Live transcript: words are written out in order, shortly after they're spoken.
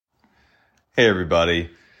Hey everybody,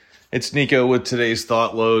 it's Nico with today's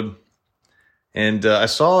ThoughtLoad, and I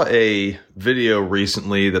saw a video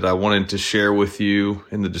recently that I wanted to share with you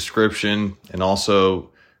in the description and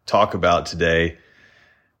also talk about today.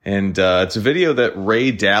 And it's a video that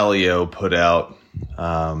Ray Dalio put out,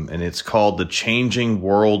 and it's called The Changing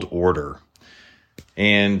World Order.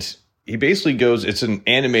 And he basically goes, it's an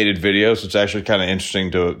animated video, so it's actually kind of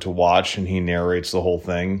interesting to watch, and he narrates the whole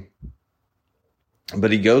thing.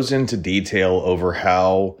 But he goes into detail over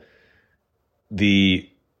how the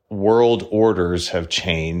world orders have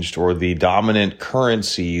changed, or the dominant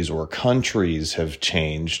currencies or countries have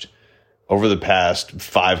changed over the past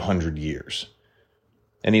 500 years.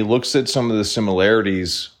 And he looks at some of the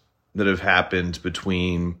similarities that have happened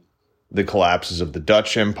between the collapses of the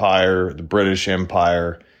Dutch Empire, the British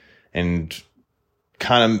Empire, and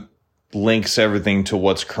kind of links everything to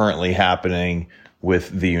what's currently happening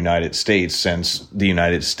with the United States, since the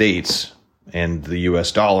United States and the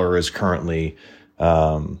US dollar is currently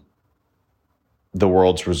the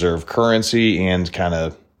world's reserve currency and kind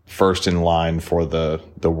of first in line for the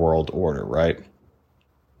world order, right?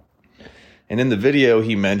 And in the video,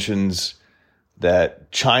 he mentions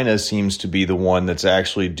that China seems to be the one that's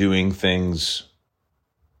actually doing things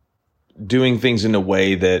in a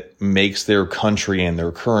way that makes their country and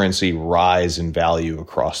their currency rise in value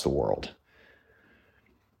across the world.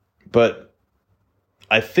 But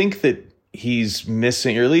I think that he's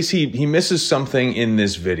missing, or at least he misses something in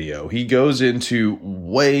this video. He goes into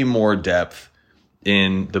way more depth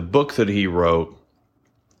in the book that he wrote,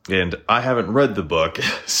 and I haven't read the book,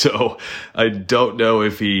 so I don't know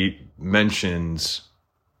if he mentions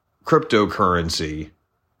cryptocurrency,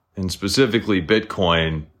 and specifically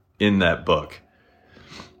Bitcoin, in that book.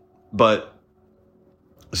 But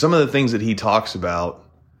some of the things that he talks about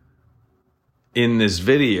in this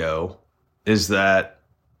video is that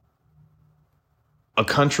a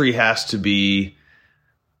country has to be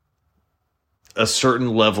a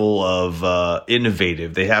certain level of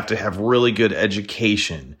innovative. They have to have really good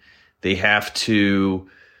education. They have to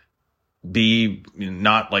be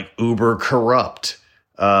not like uber corrupt,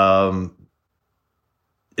 and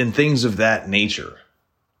things of that nature.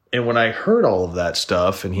 And when I heard all of that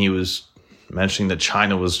stuff, and he was mentioning that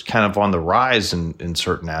China was kind of on the rise in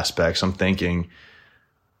certain aspects, I'm thinking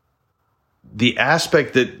the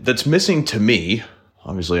aspect that's missing to me,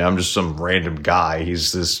 obviously I'm just some random guy.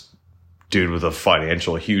 He's this dude with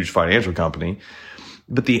a huge financial company.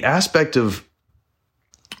 But the aspect of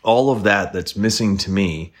all of that that's missing to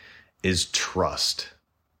me is trust.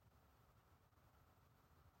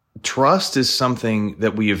 Trust is something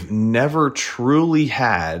that we have never truly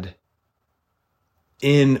had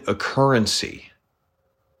in a currency.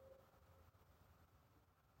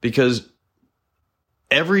 Because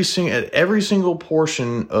at every single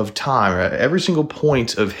portion of time, at every single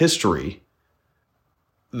point of history,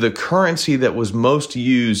 the currency that was most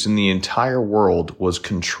used in the entire world was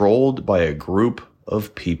controlled by a group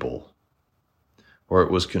of people, or it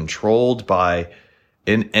was controlled by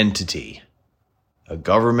an entity. A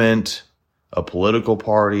government, a political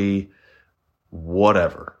party,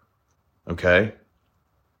 whatever. Okay?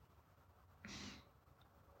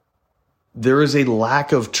 There is a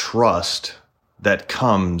lack of trust that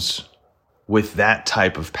comes with that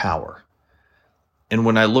type of power. And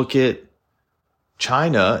when I look at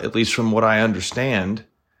China, at least from what I understand,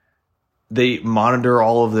 they monitor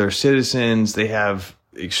all of their citizens. They have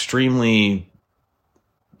extremely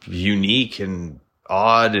unique and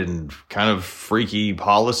odd and kind of freaky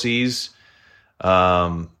policies.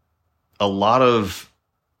 A lot of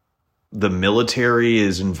the military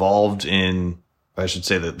is involved in, I should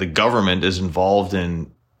say that the government is involved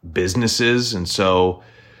in businesses. And so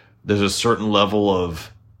there's a certain level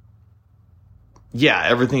of,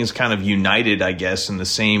 everything is kind of united, I guess, in the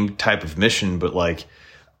same type of mission. But like,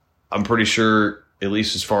 I'm pretty sure, at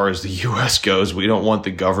least as far as the US goes, we don't want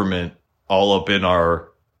the government all up in our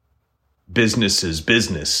business,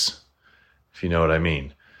 if you know what I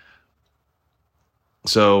mean.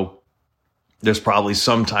 So there's probably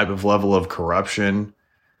some type of level of corruption,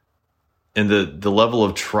 and the level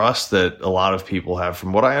of trust that a lot of people have,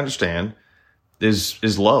 from what I understand,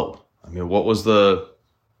 is low. I mean, what was the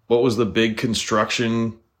big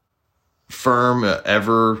construction firm,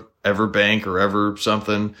 Everbank or Ever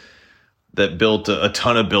something, that built a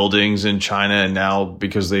ton of buildings in China, and now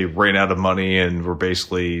because they ran out of money and were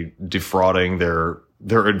basically defrauding their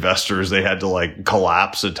investors, they had to like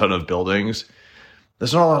collapse a ton of buildings.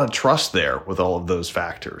 There's not a lot of trust there with all of those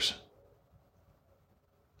factors.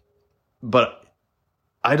 But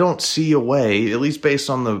I don't see a way, at least based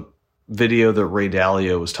on video that Ray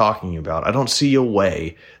Dalio was talking about, I don't see a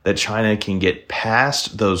way that China can get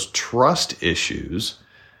past those trust issues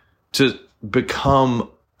to become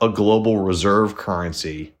a global reserve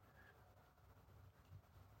currency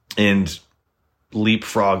and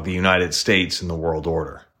leapfrog the United States in the world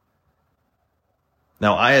order.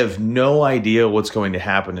 Now, I have no idea what's going to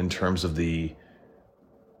happen in terms of the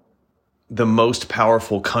most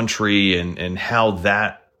powerful country and how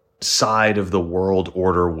that side of the world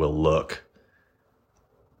order will look.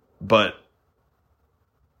 But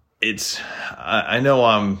I know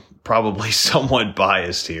I'm probably somewhat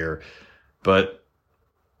biased here, but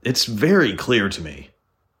it's very clear to me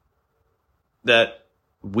that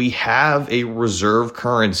we have a reserve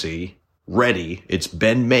currency ready. It's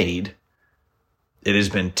been made. It has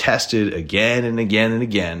been tested again and again and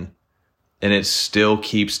again, and it still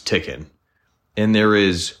keeps ticking. And there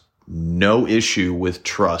is no issue with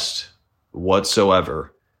trust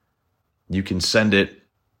whatsoever. You can send it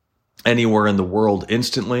anywhere in the world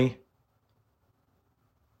instantly.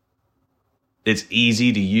 It's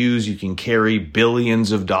easy to use. You can carry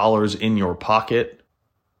billions of dollars in your pocket.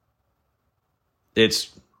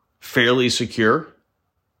 It's fairly secure.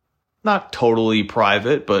 Not totally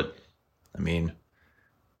private, but I mean,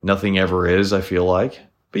 nothing ever is, I feel like.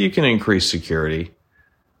 But you can increase security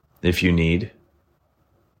if you need.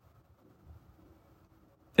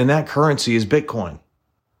 And that currency is Bitcoin.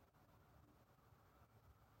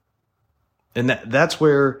 And that's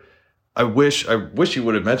where I wish you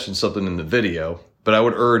would have mentioned something in the video, but I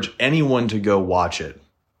would urge anyone to go watch it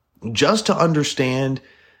just to understand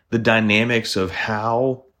the dynamics of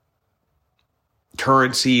how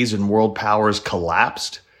currencies and world powers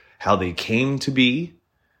collapsed, how they came to be,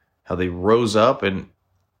 how they rose up, and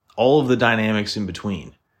all of the dynamics in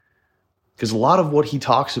between. Because a lot of what he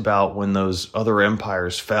talks about when those other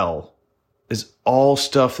empires fell is all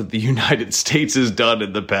stuff that the United States has done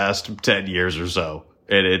in the past 10 years or so.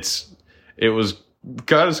 And it was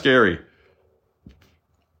kind of scary.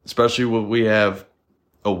 Especially when we have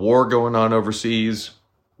a war going on overseas,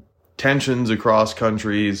 tensions across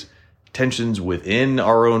countries, tensions within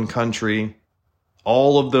our own country.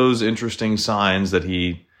 All of those interesting signs that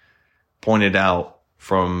he pointed out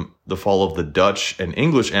from the fall of the Dutch and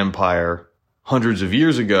English Empire hundreds of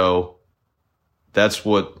years ago, that's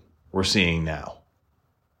what we're seeing now.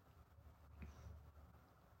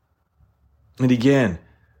 And again,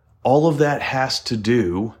 all of that has to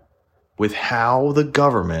do with how the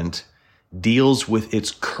government deals with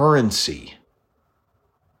its currency.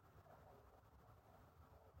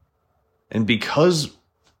 And because,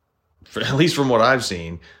 at least from what I've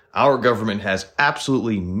seen, our government has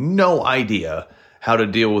absolutely no idea how to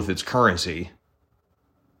deal with its currency,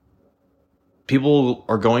 people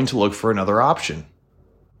are going to look for another option.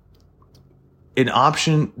 An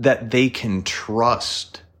option that they can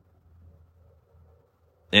trust.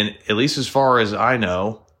 And at least as far as I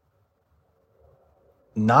know,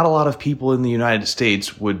 not a lot of people in the United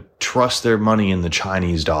States would trust their money in the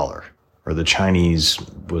Chinese dollar or the Chinese,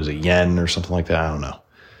 was it yen or something like that? I don't know.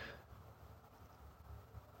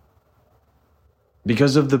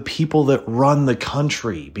 Because of the people that run the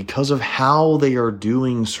country, because of how they are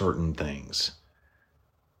doing certain things.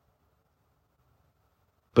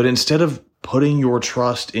 But instead of putting your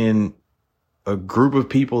trust in a group of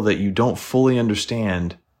people that you don't fully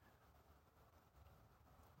understand,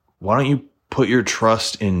 why don't you put your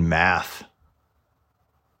trust in math,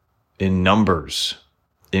 in numbers,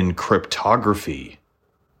 in cryptography?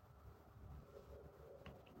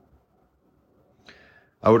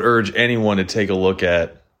 I would urge anyone to take a look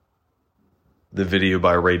at the video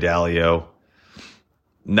by Ray Dalio,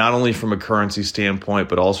 not only from a currency standpoint,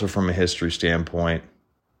 but also from a history standpoint.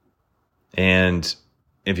 And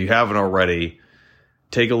if you haven't already,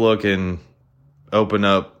 take a look and open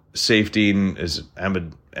up Safdien, is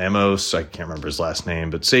Amos, I can't remember his last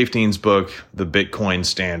name, but Safdien's book, The Bitcoin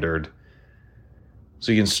Standard.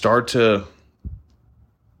 So you can start to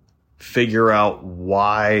figure out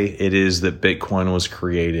why it is that Bitcoin was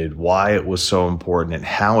created, why it was so important, and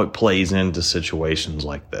how it plays into situations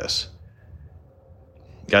like this.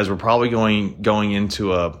 Guys, we're probably going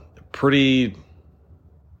into a pretty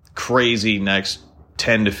crazy next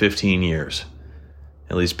 10 to 15 years,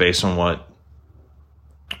 at least based on what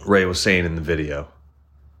Ray was saying in the video.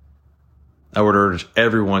 I would urge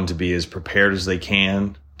everyone to be as prepared as they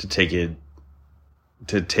can to take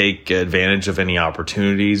advantage of any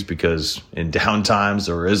opportunities, because in downtimes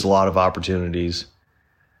there is a lot of opportunities.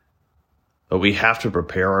 But we have to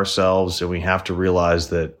prepare ourselves, and we have to realize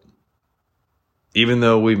that even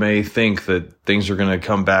though we may think that things are going to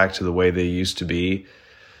come back to the way they used to be,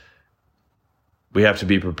 we have to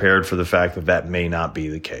be prepared for the fact that that may not be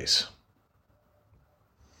the case.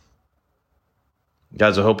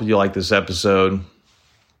 Guys, I hope you like this episode.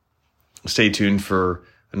 Stay tuned for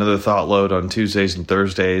another Thought Load on Tuesdays and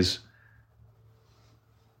Thursdays.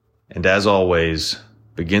 And as always,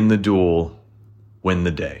 begin the duel, win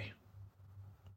the day.